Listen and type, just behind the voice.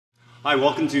Hi,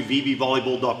 welcome to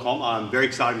vbvolleyball.com. I'm very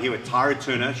excited. I'm here with Tyra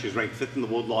Turner. She was ranked 5th in the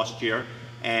world last year,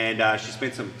 and she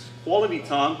spent some quality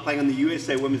time playing on the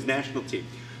USA Women's National Team.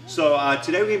 So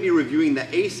today we're going to be reviewing the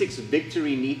asics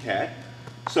Victory knee pad.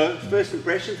 So first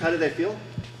impressions, how do they feel?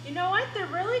 You know what? They're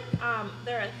really,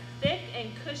 they're a thick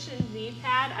and cushioned knee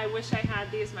pad. I wish I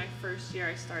had these my first year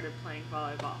I started playing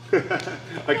volleyball.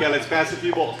 Okay, let's pass a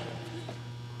few balls.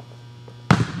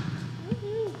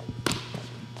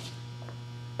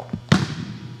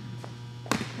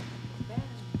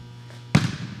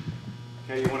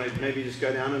 Okay, you want to maybe just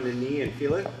go down on the knee and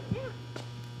feel it? Yeah.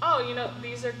 Oh, you know,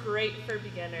 these are great for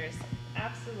beginners.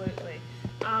 Absolutely.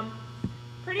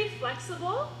 Pretty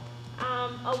flexible.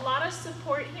 A lot of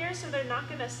support here, so they're not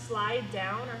going to slide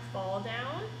down or fall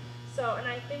down. So, and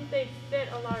I think they fit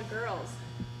a lot of girls.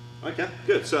 Okay,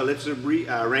 good. So let's rate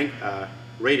it.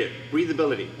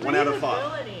 Breathability, 1 out of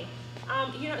 5. Breathability.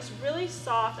 You know, it's really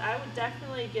soft. I would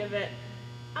definitely give it,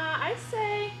 I'd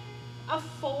say a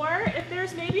 4. If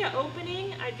there's maybe an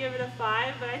opening, I'd give it a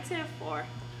 5, but I'd say a 4.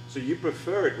 So you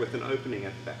prefer it with an opening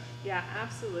at the back? Yeah,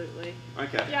 absolutely.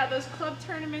 Okay. Yeah, those club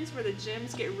tournaments where the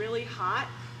gyms get really hot,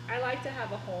 I like to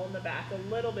have a hole in the back,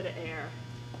 a little bit of air.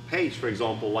 Paige, for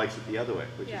example, likes it the other way,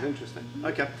 which is interesting.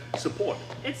 Okay, support.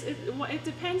 It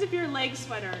depends if you're a leg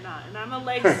sweater or not, and I'm a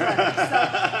leg sweater.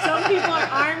 So some people are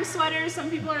arm sweaters, some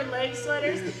people are leg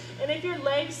sweaters, and if your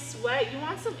legs sweat, you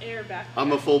want some air back there.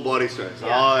 I'm a full body sweater, so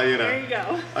yeah, you know. There you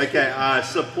go. Okay,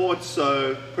 support,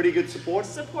 so pretty good support?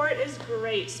 Support is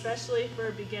great, especially for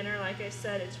a beginner. Like I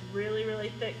said, it's really,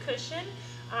 really thick cushion.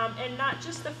 And not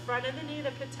just the front of the knee,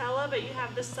 the patella, but you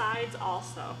have the sides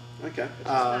also. Okay. Which is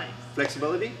nice.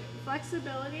 Flexibility?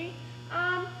 Flexibility.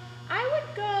 I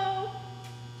would go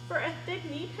for a thick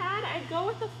knee pad. I'd go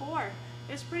with a 4.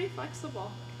 It's pretty flexible.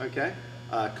 Okay.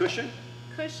 Cushion?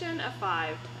 Cushion, a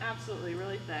 5. Absolutely,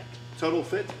 really thick. Total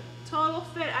fit? Total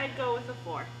fit, I'd go with a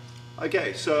 4.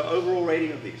 Okay, so overall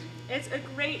rating of these? It's a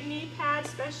great knee pad,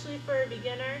 especially for a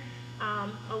beginner.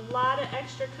 A lot of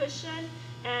extra cushion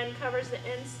and covers the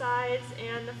insides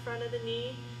and the front of the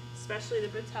knee, especially the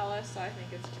patella, so I think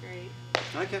it's great.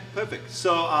 Okay, perfect.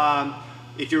 So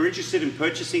if you're interested in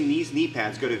purchasing these knee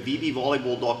pads, go to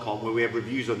vbvolleyball.com where we have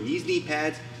reviews on these knee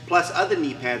pads plus other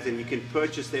knee pads, and you can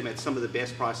purchase them at some of the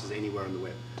best prices anywhere on the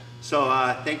web. So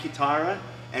thank you, Tyra,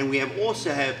 and we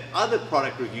also have other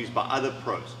product reviews by other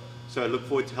pros. So I look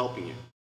forward to helping you.